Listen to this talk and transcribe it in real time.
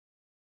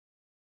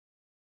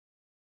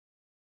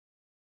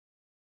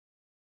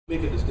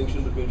Make a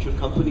distinction between should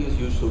companies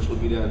use social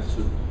media and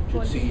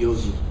should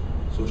CEOs use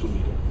social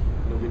media.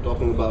 We're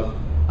talking about,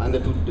 and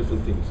they're two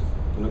different things.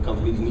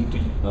 Companies need to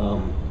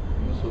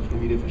use social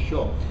media for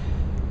sure.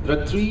 There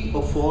are 3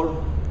 or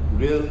 4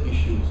 real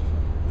issues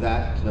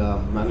that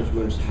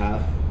managements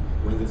have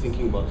when they're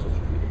thinking about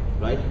social media,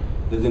 right?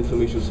 There's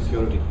information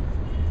security,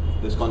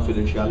 there's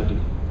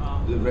confidentiality,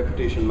 there's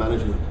reputation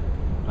management,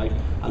 right?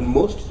 And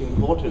most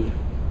important,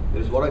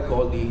 there's what I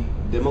call the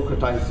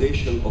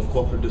democratization of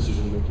corporate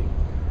decision making,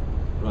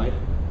 right?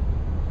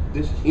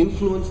 This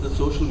influence that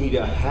social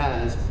media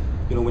has,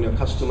 when your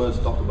customers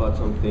talk about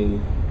something,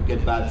 you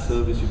get bad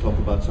service, you talk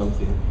about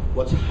something.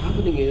 What's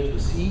happening is the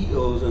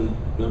CEOs and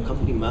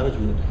company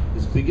management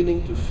is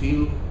beginning to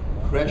feel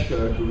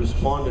pressure to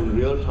respond in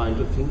real time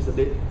to things that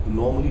they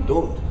normally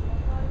don't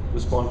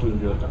respond to in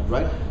real time,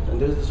 right? And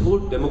there's this whole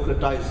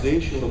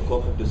democratization of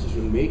corporate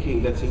decision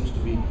making that seems to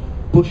be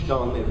pushed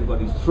down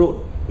everybody's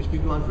throat, which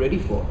people aren't ready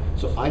for.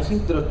 So I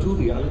think there are 2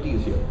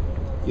 realities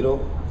here.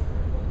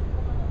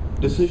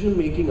 Decision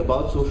making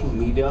about social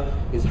media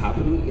is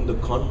happening in the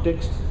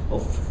context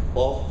of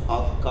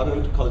our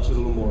current cultural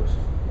mores,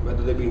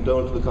 whether they be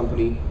internal to the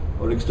company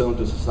or external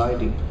to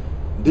society.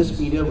 This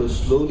media will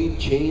slowly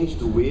change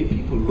the way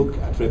people look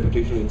at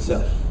reputation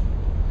itself.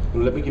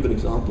 Let me give an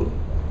example.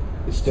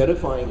 It's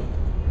terrifying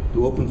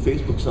to open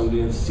Facebook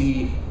someday and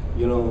see,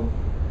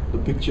 the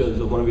pictures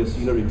of one of your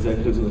senior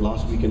executives in the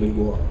last weekend in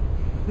Goa.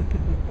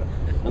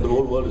 And the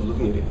whole world is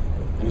looking at it.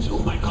 And you say,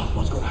 oh my God,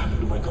 what's going to happen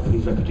to my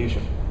company's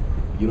reputation?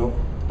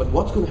 But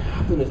what's going to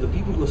happen is the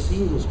people who are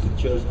seeing those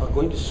pictures are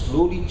going to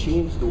slowly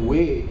change the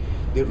way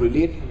they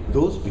relate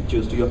those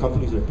pictures to your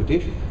company's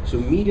reputation. So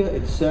media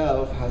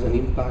itself has an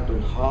impact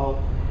on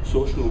how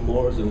social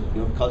mores and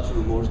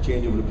cultural mores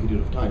change over a period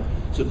of time.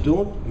 So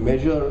don't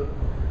measure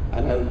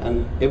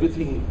and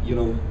everything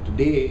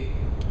today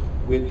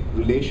with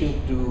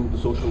relation to the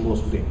social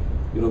mores today.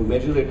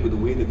 Measure it with the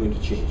way they're going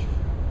to change.